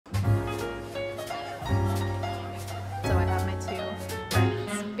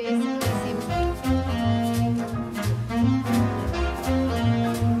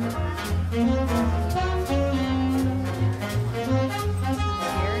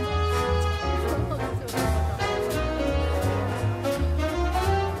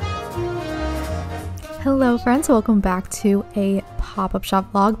Hello friends, welcome back to a pop-up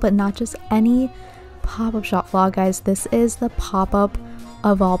shop vlog, but not just any pop-up shop vlog, guys. This is the pop-up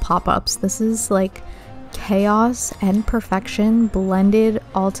of all pop-ups. This is like chaos and perfection blended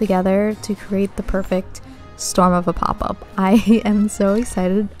all together to create the perfect storm of a pop-up. I am so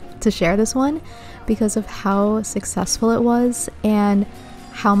excited to share this one because of how successful it was and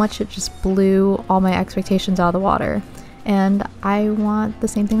how much it just blew all my expectations out of the water. And I want the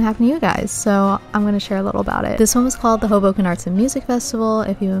same thing to happen to you guys, so I'm going to share a little about it. This one was called the Hoboken Arts Music Festival.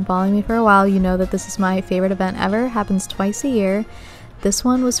 If you've been following me for a while, you know that this is my favorite event ever. It happens twice a year. This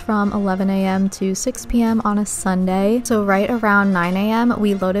one was from 11 a.m. to 6 p.m. on a Sunday. So right around 9 a.m.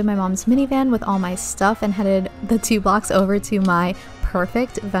 we loaded my mom's minivan with all my stuff and headed the 2 blocks over to my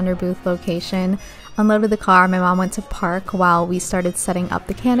perfect vendor booth location. Unloaded the car, my mom went to park while we started setting up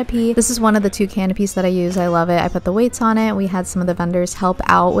the canopy. This is one of the 2 canopies that I use. I love it. I put the weights on it. We had some of the vendors help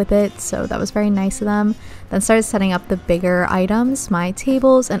out with it, so that was very nice of them. Then started setting up the bigger items, my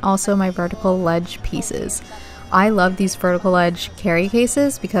tables, and also my vertical ledge pieces. I love these vertical ledge carry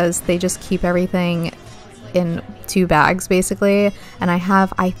cases because they just keep everything in 2 bags basically, and I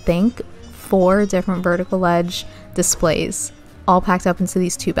have, I think, 4 different vertical ledge displays all packed up into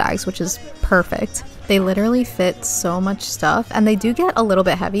these 2 bags, which is perfect. They literally fit so much stuff, and they do get a little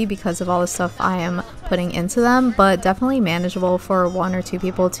bit heavy because of all the stuff I am putting into them, but definitely manageable for 1 or 2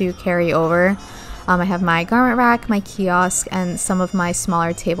 people to carry over. I have my garment rack, my kiosk, and some of my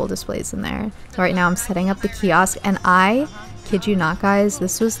smaller table displays in there. So right now I'm setting up the kiosk, and I kid you not, guys,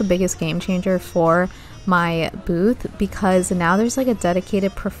 this was the biggest game changer for my booth because now there's like a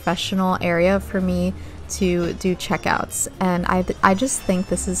dedicated professional area for me to do checkouts, and I just think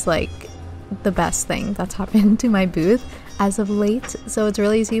this is like the best thing that's happened to my booth as of late. So it's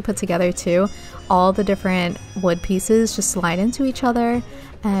really easy to put together too. All the different wood pieces just slide into each other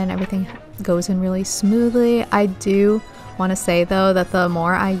and everything goes in really smoothly. I do want to say though that the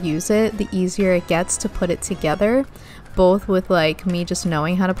more I use it, the easier it gets to put it together, both with like me just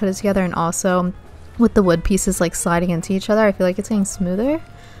knowing how to put it together and also with the wood pieces like sliding into each other. I feel like it's getting smoother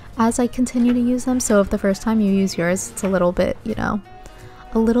as I continue to use them. So if the first time you use yours it's a little bit, you know,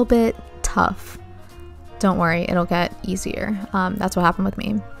 a little bit tough, don't worry, it'll get easier. That's what happened with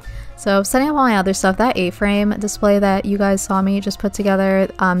me. So setting up all my other stuff, that A-frame display that you guys saw me just put together,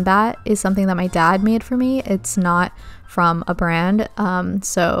 that is something that my dad made for me. It's not from a brand,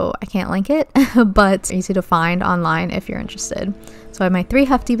 so I can't link it, but it's easy to find online if you're interested. So I have my 3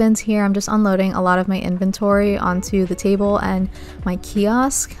 hefty bins here. I'm just unloading a lot of my inventory onto the table and my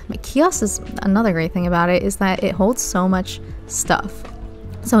kiosk. My kiosk is another great thing about it, is that it holds so much stuff.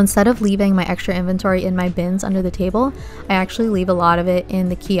 So instead of leaving my extra inventory in my bins under the table, I actually leave a lot of it in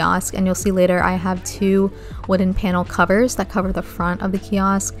the kiosk, and you'll see later I have 2 wooden panel covers that cover the front of the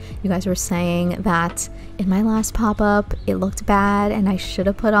kiosk. You guys were saying that in my last pop-up it looked bad and I should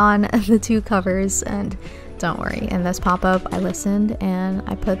have put on the 2 covers, and don't worry, in this pop-up I listened and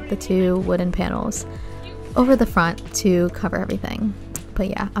I put the 2 wooden panels over the front to cover everything. But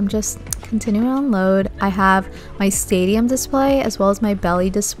yeah, I'm just continuing to unload. I have my stadium display as well as my belly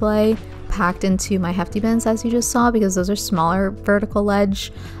display packed into my hefty bins, as you just saw, because those are smaller vertical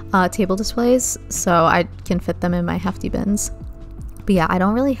ledge table displays, so I can fit them in my hefty bins. But yeah, I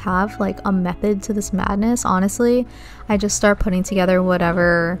don't really have like a method to this madness, honestly. I just start putting together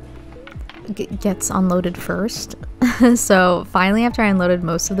whatever gets unloaded first. So finally, after I unloaded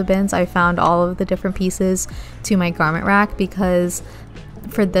most of the bins, I found all of the different pieces to my garment rack, because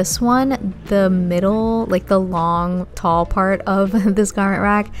for this one, the middle, like the long tall part of this garment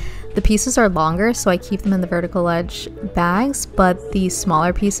rack, the pieces are longer, so I keep them in the vertical ledge bags, but the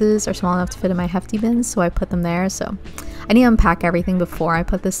smaller pieces are small enough to fit in my hefty bins, so I put them there. So I need to unpack everything before I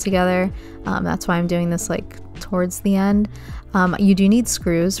put this together. That's why I'm doing this like towards the end. You do need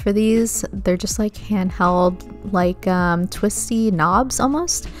screws for these. They're just like handheld, like twisty knobs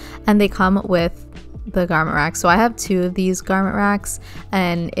almost, and they come with the garment rack. So I have 2 of these garment racks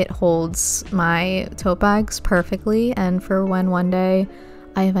and it holds my tote bags perfectly, and for when one day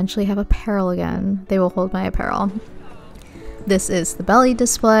I eventually have apparel again, they will hold my apparel. This is the belly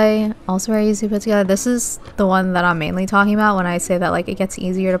display, also very easy to put together. This is the one that I'm mainly talking about when I say that like it gets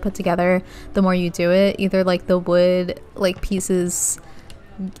easier to put together the more you do it. Either like the wood like pieces,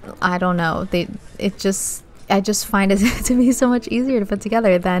 I don't know, I just find it to be so much easier to put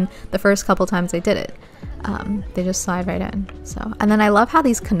together than the first couple times I did it. They just slide right in. So, and then I love how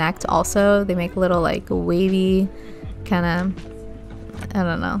these connect also. They make a little like wavy kind of, I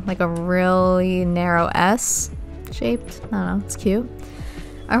don't know, like a really narrow S shaped. I don't know, it's cute.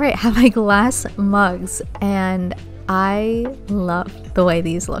 Alright, I have my glass mugs, and I love the way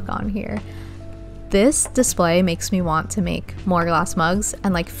these look on here. this display makes me want to make more glass mugs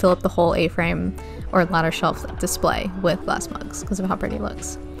and like fill up the whole A-frame or ladder shelf display with glass mugs because of how pretty it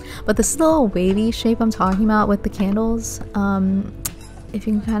looks. But this little wavy shape I'm talking about with the candles, if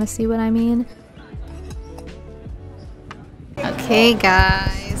you can kind of see what I mean. Okay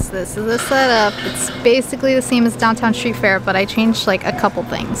guys, this is the setup. It's basically the same as Downtown Street Fair, but I changed like a couple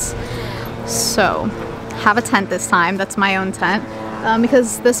things. So, have a tent this time. That's my own tent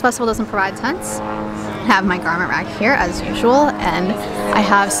because this festival doesn't provide tents. I have my garment rack here as usual, and I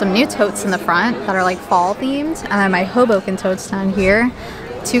have some new totes in the front that are like fall themed, and my Hoboken totes down here.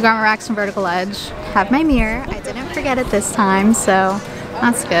 2 garment racks from Vertical Edge. Have my mirror. I didn't forget it this time, so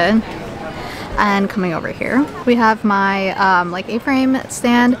that's good. And coming over here, we have my like A-frame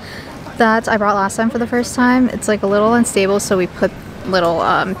stand that I brought last time for the first time. It's like a little unstable, so we put little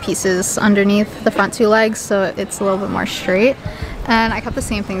pieces underneath the front 2 legs so it's a little bit more straight. And I kept the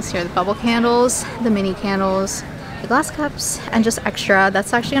same things here, the bubble candles, the mini candles, the glass cups, and just extra.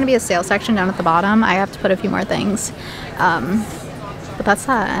 That's actually going to be a sale section down at the bottom. I have to put a few more things. But that's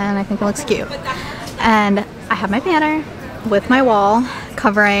that, and I think it looks cute. And I have my banner with my wall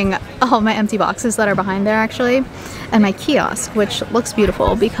covering all my empty boxes that are behind there actually, and my kiosk, which looks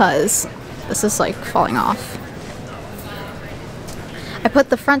beautiful because this is like falling off. I put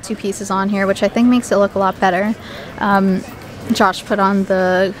the front 2 pieces on here, which I think makes it look a lot better. Josh put on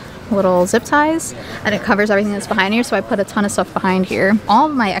the little zip ties and it covers everything that's behind here, so I put a ton of stuff behind here. All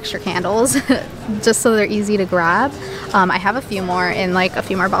of my extra candles just so they're easy to grab. I have a few more in like a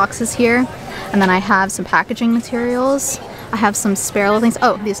few more boxes here, and then I have some packaging materials. I have some spare little things.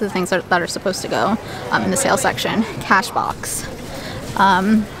 Oh, these are the things that are supposed to go in the sale section. Cash box.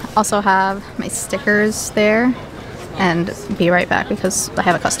 Also have my stickers there, and be right back because I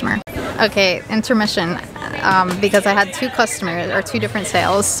have a customer. Okay, intermission. Because I had 2 customers, or 2 different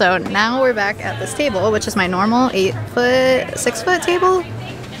sales, so now we're back at this table, which is my normal 6 foot table.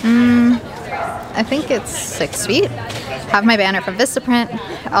 I think it's 6 feet. Have my banner from Vistaprint.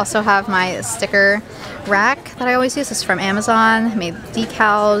 I also have my sticker rack that I always use. This is from Amazon. Made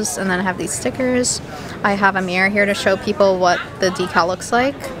decals, and then I have these stickers. I have a mirror here to show people what the decal looks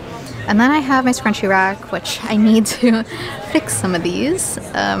like. And then I have my scrunchie rack, which I need to fix some of these,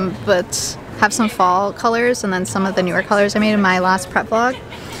 but have some fall colors and then some of the newer colors I made in my last prep vlog.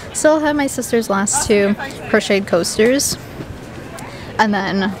 Still have my sister's last 2 crocheted coasters, and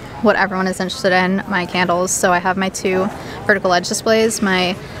then what everyone is interested in, my candles. So I have my 2 Vertical Edge displays,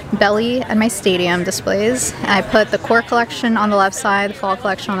 my Belly and my Stadium displays. I put the core collection on the left side, the fall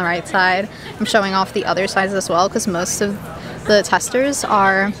collection on the right side. I'm showing off the other sides as well because most of the testers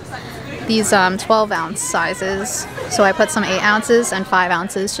are these 12 ounce sizes. So I put some 8 ounces and 5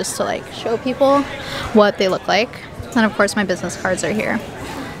 ounces just to like show people what they look like. And of course my business cards are here.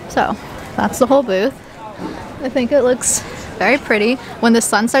 So that's the whole booth. I think it looks very pretty. When the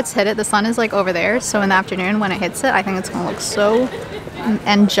sun starts to hit it, the sun is like over there, so in the afternoon when it hits it, I think it's gonna look so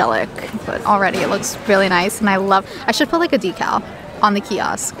angelic. But already it looks really nice, and I should put like a decal on the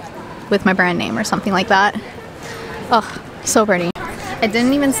kiosk with my brand name or something like that. Oh, so pretty. I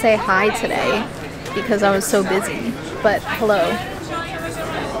didn't even say hi today because I was so busy, but hello.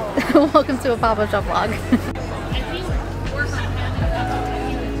 Welcome to a pop-up shop vlog.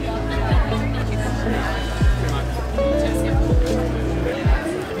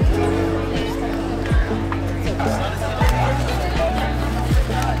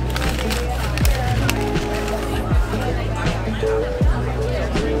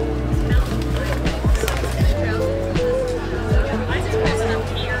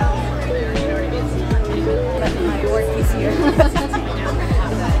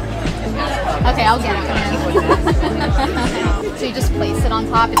 Okay, I'll get it. So you just place it on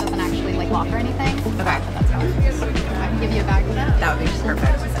top, it doesn't actually like lock or anything? Okay. That's fine. I can give you a bag for that? That would be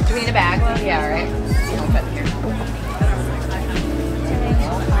perfect. Do we need a bag? Yeah, right? I'll put it here.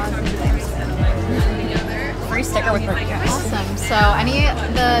 Free sticker with birthday cards. Awesome. So any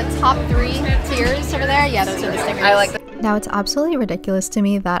the top 3 tiers over there? Yeah, those are the stickers. I like that. Now it's absolutely ridiculous to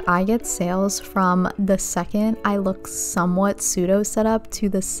me that I get sales from the second I look somewhat pseudo set up to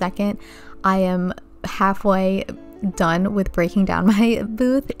the second I am halfway done with breaking down my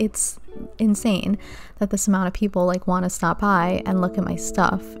booth. It's insane that this amount of people like want to stop by and look at my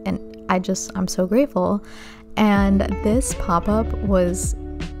stuff, and I'm so grateful. And this pop-up was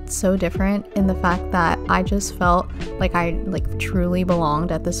so different in the fact that I just felt like I truly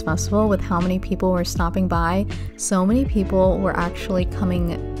belonged at this festival with how many people were stopping by. So many people were actually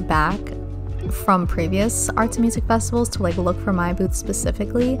coming back from previous arts and music festivals to like look for my booth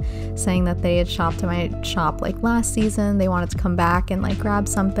specifically, saying that they had shopped at my shop like last season. They wanted to come back and like grab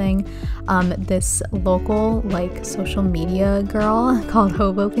something. This local like social media girl called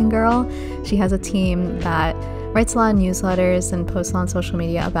Hoboken Girl, she has a team that writes a lot of newsletters and posts on social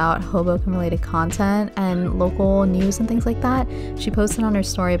media about Hoboken related content and local news and things like that. She posted on her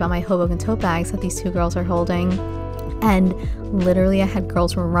story about my Hoboken tote bags that these two girls are holding, and literally I had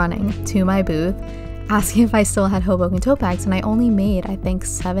girls running to my booth asking if I still had Hoboken tote bags, and I only made I think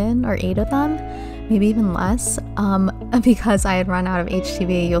 7 or 8 of them, maybe even less, because I had run out of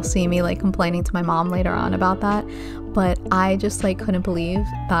HTV. You'll see me like complaining to my mom later on about that, but I just like couldn't believe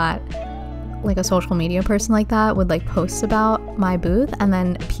that like a social media person like that would like post about my booth and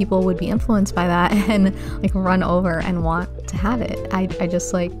then people would be influenced by that and like run over and want to have it. I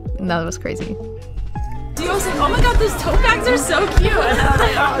just like, that was crazy. I was like, oh my god, those tote bags are so cute. And I was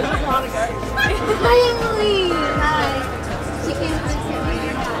like, oh, I just want to go. Hi, Emily. Hi. She came to see me.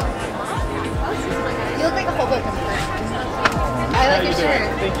 You look like a Hoboken person. I like your shirt.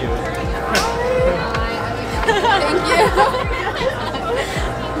 Thank you. Thank you.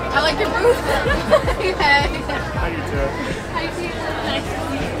 I like your booth. Hey. How you doing? Hi, Tia. Nice to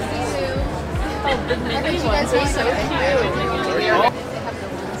meet you. I think you guys are so cute. Yeah,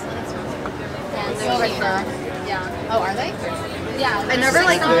 they're cute. Yeah. Oh, are they? Yeah. I never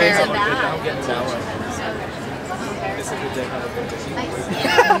like compared to that. I'm getting that one. This is a good day.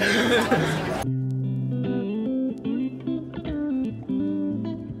 Nice.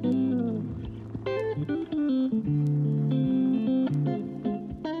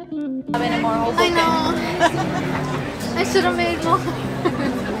 I know. I should have made more.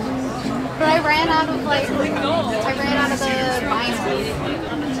 But I ran out of like, I ran out of the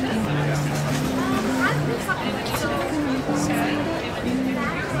vinyl.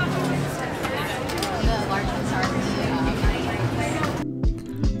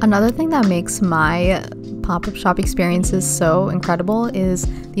 Another thing that makes my pop-up shop experiences so incredible is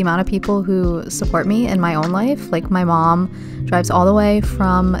the amount of people who support me in my own life. Like my mom drives all the way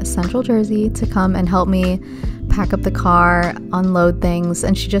from Central Jersey to come and help me pack up the car, unload things,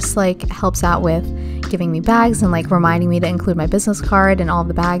 and she just like helps out with giving me bags and like reminding me to include my business card in all of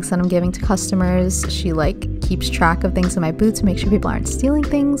the bags that I'm giving to customers. She like keeps track of things in my booth to make sure people aren't stealing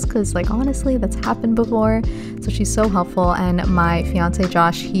things, because like honestly that's happened before. So she's so helpful. And my fiance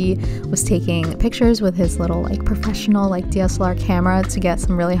Josh, he was taking pictures with his little like professional like DSLR camera to get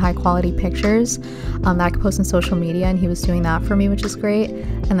some really high quality pictures that I could post on social media, and he was doing that for me, which is great.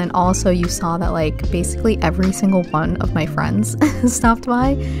 And then also you saw that like basically every single one of my friends stopped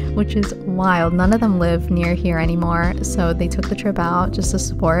by, which is wild. None of them live near here anymore, so they took the trip out just to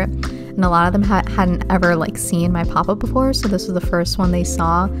support, and a lot of them hadn't ever like seen my pop-up before, so this was the first one they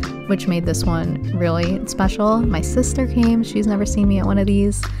saw, which made this one really special. My sister came, she's never seen me at one of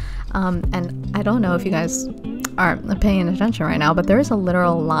these, and I don't know if you guys are paying attention right now, but there is a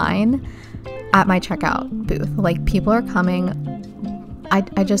literal line at my checkout booth. Like people are coming.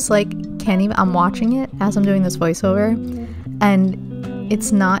 I just like can't even, I'm watching it as I'm doing this voiceover, and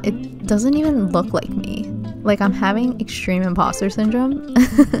it doesn't even look like me. Like I'm having extreme imposter syndrome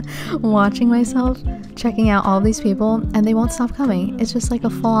watching myself, checking out all these people, and they won't stop coming. It's just like a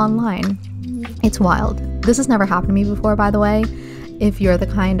full-on line. It's wild. This has never happened to me before, by the way. If you're the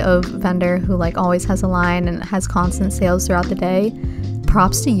kind of vendor who like always has a line and has constant sales throughout the day,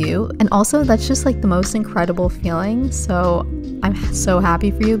 props to you. And also that's just like the most incredible feeling. So I'm so happy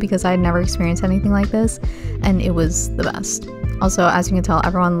for you, because I had never experienced anything like this, and it was the best. Also, as you can tell,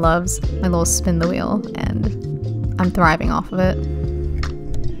 everyone loves my little spin the wheel, and I'm thriving off of it.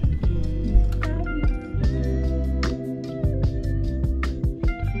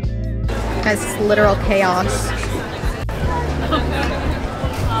 Guys, it's literal chaos.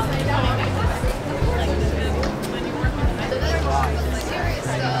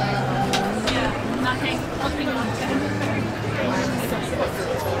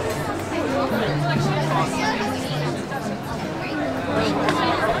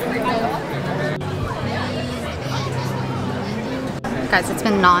 Guys, it's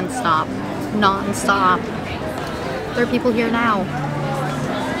been non-stop. There are people here now.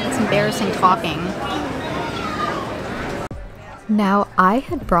 It's embarrassing talking. Now, I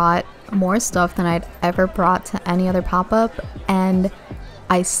had brought more stuff than I'd ever brought to any other pop-up, and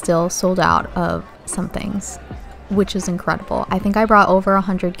I still sold out of some things, which is incredible. I think I brought over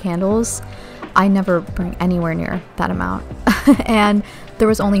 100 candles. I never bring anywhere near that amount. And there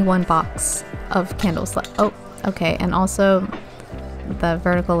was only one box of candles left. Oh, okay, and also the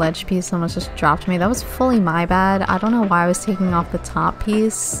vertical ledge piece almost just dropped me. That was fully my bad. I don't know why I was taking off the top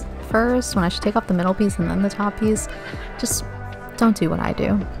piece first, when I should take off the middle piece and then the top piece. Just don't do what I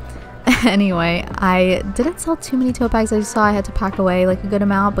do. Anyway, I didn't sell too many tote bags. I just saw I had to pack away like a good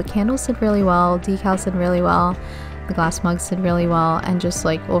amount, but candles did really well, decals did really well, the glass mugs did really well, and just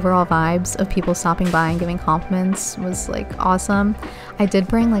like overall vibes of people stopping by and giving compliments was like awesome. I did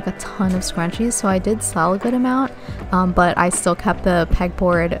bring like a ton of scrunchies, so I did sell a good amount, but I still kept the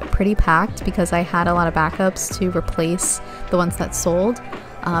pegboard pretty packed because I had a lot of backups to replace the ones that sold,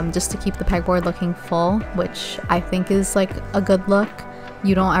 just to keep the pegboard looking full, which I think is like a good look.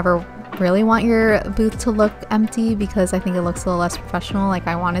 You don't ever really want your booth to look empty because I think it looks a little less professional. Like,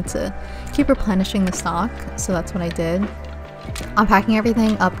 I wanted to keep replenishing the stock, so that's what I did. I'm packing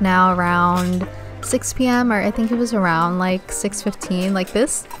everything up now around 6 p.m. or I think it was around like 6:15. Like,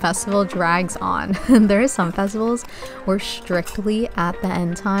 this festival drags on. There are some festivals where strictly at the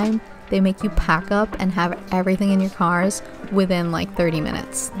end time they make you pack up and have everything in your cars within like 30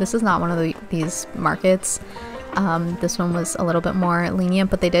 minutes. This is not one of these markets. This one was a little bit more lenient,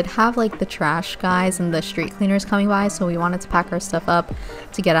 but they did have like the trash guys and the street cleaners coming by, so we wanted to pack our stuff up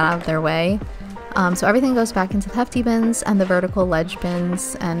to get out of their way. So everything goes back into the hefty bins and the vertical ledge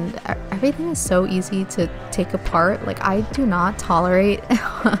bins, and everything is so easy to take apart. Like, I do not tolerate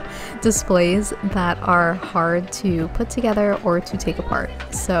displays that are hard to put together or to take apart.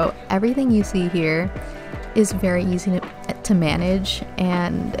 So everything you see here is very easy to manage,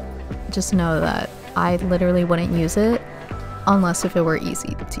 and just know that I literally wouldn't use it unless if it were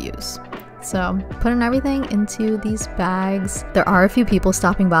easy to use. So putting everything into these bags. There are a few people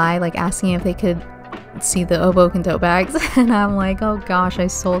stopping by like asking if they could see the Hoboken tote bags, and I'm like, oh gosh, I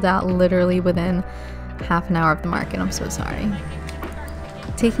sold out literally within half an hour of the market. I'm so sorry.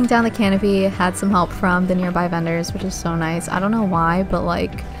 Taking down the canopy, had some help from the nearby vendors, which is so nice. I don't know why, but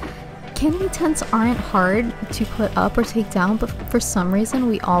like, canopy tents aren't hard to put up or take down, but for some reason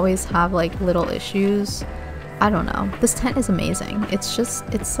we always have like little issues. I don't know. This tent is amazing.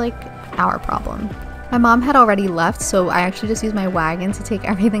 It's like our problem. My mom had already left, so I actually just used my wagon to take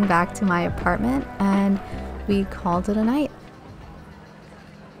everything back to my apartment, and we called it a night.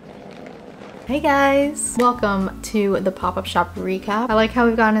 Hey guys! Welcome to the pop-up shop recap. I like how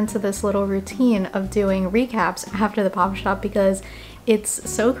we've gotten into this little routine of doing recaps after the pop-up shop because it's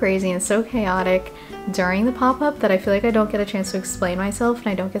so crazy and so chaotic during the pop-up that I feel like I don't get a chance to explain myself and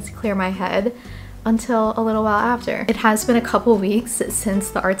I don't get to clear my head until a little while after. It has been a couple weeks since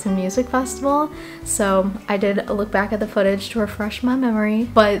the Arts and Music Festival, so I did look back at the footage to refresh my memory,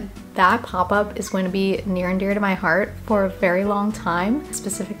 but that pop-up is going to be near and dear to my heart for a very long time,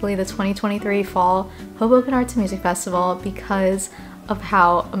 specifically the 2023 Fall Hoboken Arts and Music Festival, because of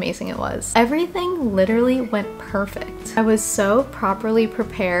how amazing it was. Everything literally went perfect. I was so properly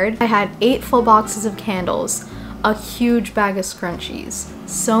prepared. I had 8 full boxes of candles, a huge bag of scrunchies,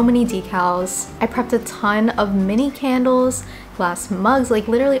 so many decals. I prepped a ton of mini candles, glass mugs, like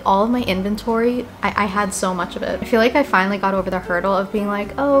literally all of my inventory. I had so much of it. I feel like I finally got over the hurdle of being like,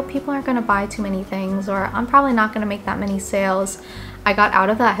 oh, people aren't gonna buy too many things, or I'm probably not gonna make that many sales. I got out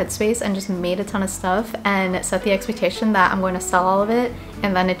of that headspace and just made a ton of stuff and set the expectation that I'm going to sell all of it,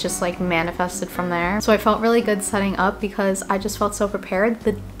 and then it just like manifested from there. So I felt really good setting up because I just felt so prepared.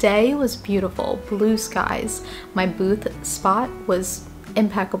 The day was beautiful, blue skies. My booth spot was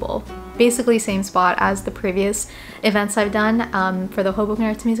impeccable. Basically same spot as the previous events I've done for the Hoboken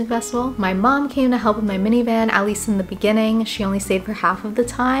Arts Music Festival. My mom came to help with my minivan, at least in the beginning. She only stayed for half of the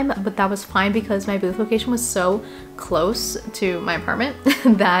time, but that was fine because my booth location was so close to my apartment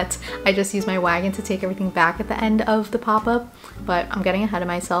that I just used my wagon to take everything back at the end of the pop-up, but I'm getting ahead of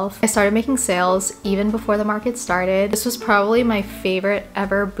myself. I started making sales even before the market started. This was probably my favorite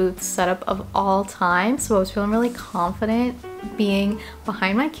ever booth setup of all time, so I was feeling really confident being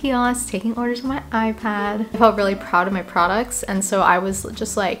behind my kiosk, taking orders on my iPad. I felt really proud of my products, and so I was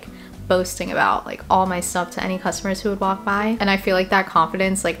just like boasting about like all my stuff to any customers who would walk by, and I feel like that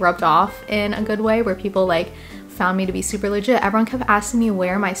confidence like rubbed off in a good way where people like found me to be super legit. Everyone kept asking me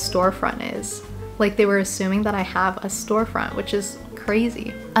where my storefront is. Like, they were assuming that I have a storefront, which is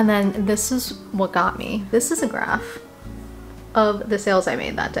crazy. And then this is what got me. This is a graph of the sales I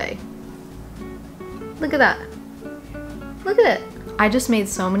made that day. Look at that. Look at it. I just made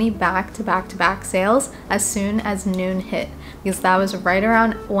so many back-to-back-to-back sales as soon as noon hit, because that was right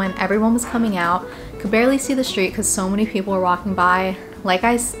around when everyone was coming out. Could barely see the street because so many people were walking by. Like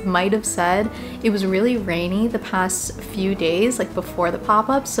I might have said, it was really rainy the past few days, like before the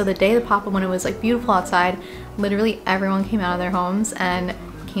pop-up. So the day of the pop-up, when it was like beautiful outside, literally everyone came out of their homes and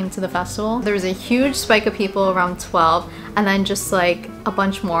came to the festival. There was a huge spike of people around 12, and then just like a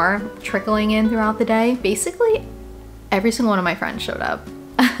bunch more trickling in throughout the day. Basically, every single one of my friends showed up.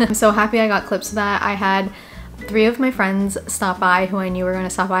 I'm so happy I got clips of that. I had 3 of my friends stop by who I knew were going to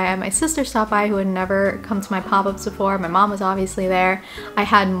stop by. I had my sister stop by who had never come to my pop-ups before. My mom was obviously there. I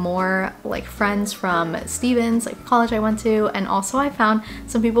had more like friends from Stevens, like college I went to, and also I found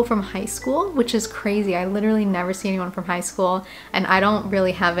some people from high school, which is crazy. I literally never see anyone from high school, and I don't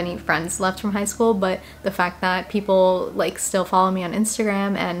really have any friends left from high school, but the fact that people like still follow me on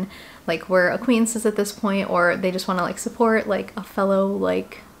Instagram and like we're acquaintances at this point, or they just want to like support like a fellow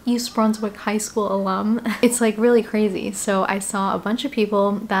like East Brunswick high school alum. It's like really crazy. So I saw a bunch of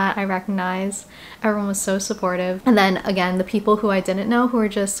people that I recognize. Everyone was so supportive. And then again, the people who I didn't know, who were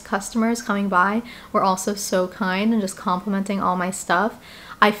just customers coming by, were also so kind and just complimenting all my stuff.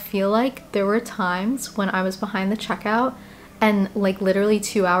 I feel like there were times when I was behind the checkout and like literally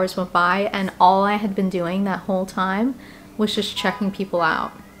 2 hours went by and all I had been doing that whole time was just checking people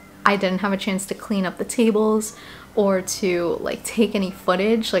out. I didn't have a chance to clean up the tables or to like take any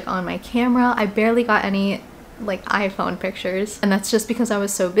footage like on my camera. I barely got any like iPhone pictures, and that's just because I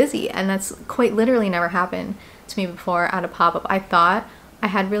was so busy, and that's quite literally never happened to me before at a pop-up. I thought I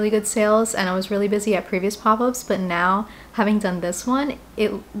had really good sales and I was really busy at previous pop-ups, but now having done this one,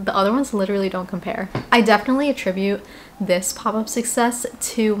 the other ones literally don't compare. I definitely attribute this pop-up success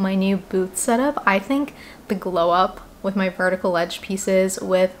to my new booth setup. I think the glow up with my vertical edge pieces,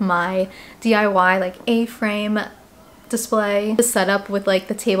 with my DIY like A-frame display, the setup with like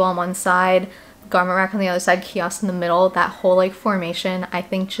the table on one side, garment rack on the other side, kiosk in the middle, that whole like formation, I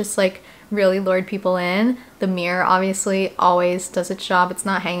think just like really lured people in. The mirror obviously always does its job. It's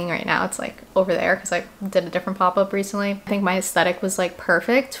not hanging right now, it's like over there because I did a different pop-up recently. I think my aesthetic was like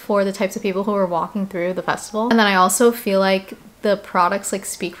perfect for the types of people who were walking through the festival. And then I also feel like the products like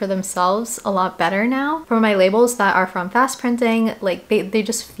speak for themselves a lot better now. For my labels that are from fast printing, like they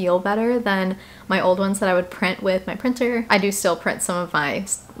just feel better than my old ones that I would print with my printer. I do still print some of my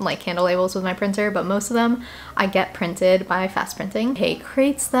like candle labels with my printer, but most of them I get printed by fast printing. Hey,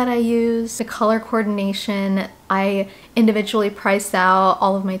 crates that I use, the color coordination, I individually priced out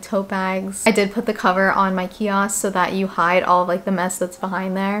all of my tote bags. I did put the cover on my kiosk so that you hide all of like the mess that's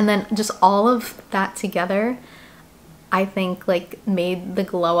behind there. And then just all of that together, I think like made the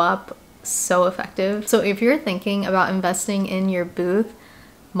glow up so effective. So if you're thinking about investing in your booth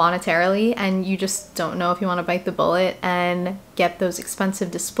monetarily and you just don't know if you want to bite the bullet and get those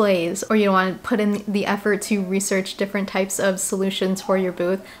expensive displays, or you don't want to put in the effort to research different types of solutions for your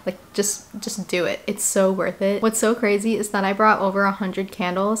booth, like just do it. It's so worth it. What's so crazy is that I brought over 100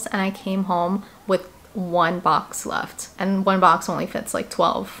 candles and I came home with 1 box left, and 1 box only fits like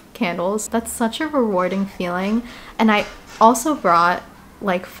 12 candles. That's such a rewarding feeling. And I also brought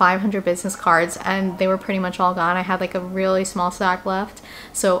like 500 business cards and they were pretty much all gone. I had like a really small stack left,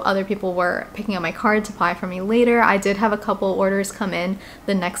 so other people were picking up my card to buy from me later. I did have a couple orders come in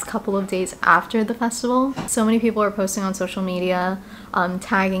the next couple of days after the festival. So many people were posting on social media,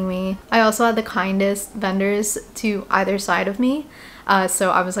 tagging me. I also had the kindest vendors to either side of me.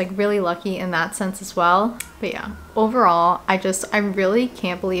 So I was like really lucky in that sense as well. But yeah, overall, I really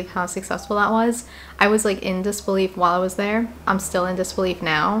can't believe how successful that was. I was like in disbelief while I was there. I'm still in disbelief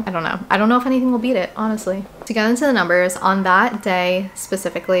now. I don't know. I don't know if anything will beat it, honestly. To get into the numbers, on that day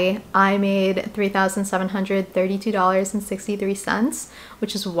specifically, I made $3,732.63,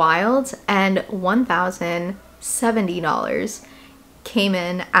 which is wild, and $1,070 came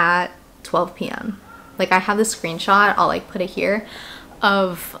in at 12 p.m. Like I have the screenshot, I'll like put it here,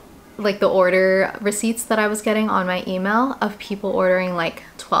 of like the order receipts that I was getting on my email of people ordering like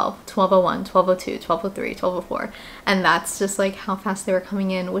 12, 1201, 1202, 1203, 1204, and that's just like how fast they were coming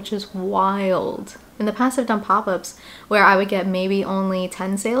in, which is wild. In the past I've done pop-ups where I would get maybe only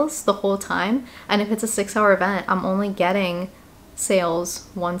 10 sales the whole time, and if it's a 6-hour event, I'm only getting sales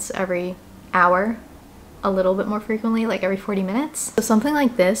once every hour, a little bit more frequently, like every 40 minutes. So something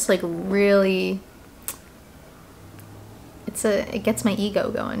like this like really, it gets my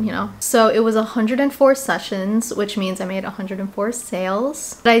ego going, you know? So it was 104 sessions, which means I made 104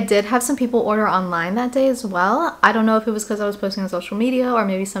 sales. But I did have some people order online that day as well. I don't know if it was because I was posting on social media, or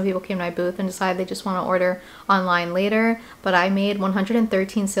maybe some people came to my booth and decided they just want to order online later, but I made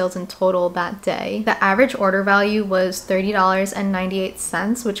 113 sales in total that day. The average order value was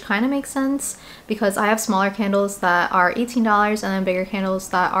 $30.98, which kind of makes sense because I have smaller candles that are $18 and then bigger candles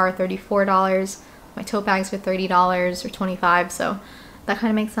that are $34. My tote bags were $30 or $25, so that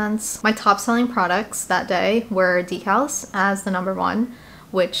kind of makes sense. My top selling products that day were decals as the number 1,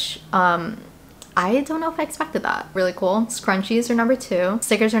 which I don't know if I expected that. Really cool. Scrunchies are number 2,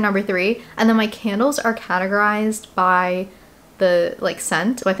 stickers are number 3, and then my candles are categorized by the like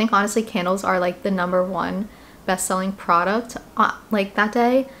scent. So I think honestly candles are like the number 1 best-selling product like that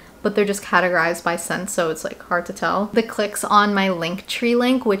day, but they're just categorized by cents, so it's like hard to tell. The clicks on my Linktree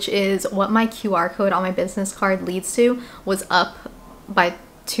link, which is what my QR code on my business card leads to, was up by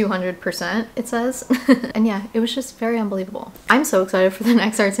 200%, it says. And yeah, it was just very unbelievable. I'm so excited for the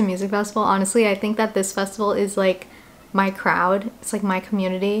next Arts and Music Festival. Honestly, I think that this festival is like my crowd. It's like my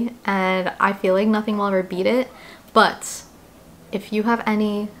community, and I feel like nothing will ever beat it. But if you have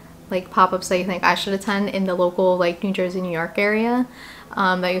any like pop-ups that you think I should attend in the local like New Jersey, New York area,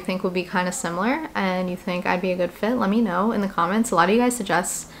 that you think would be kind of similar and you think I'd be a good fit, let me know in the comments. A lot of you guys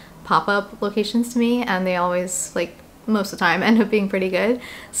suggest pop-up locations to me, and they always, like, most of the time end up being pretty good,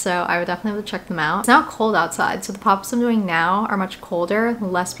 so I would definitely have to check them out. It's now cold outside, so the pop-ups I'm doing now are much colder,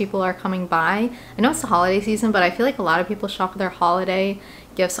 less people are coming by. I know it's the holiday season, but I feel like a lot of people shop their holiday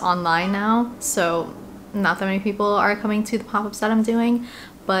gifts online now, so not that many people are coming to the pop-ups that I'm doing,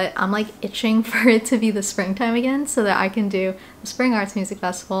 but I'm like itching for it to be the springtime again so that I can do the Spring Arts Music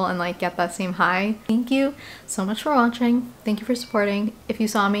Festival and like get that same high. Thank you so much for watching. Thank you for supporting. If you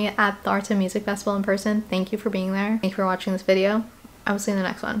saw me at the Arts and Music Festival in person, thank you for being there. Thank you for watching this video. I will see you in the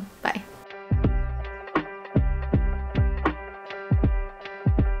next one. Bye.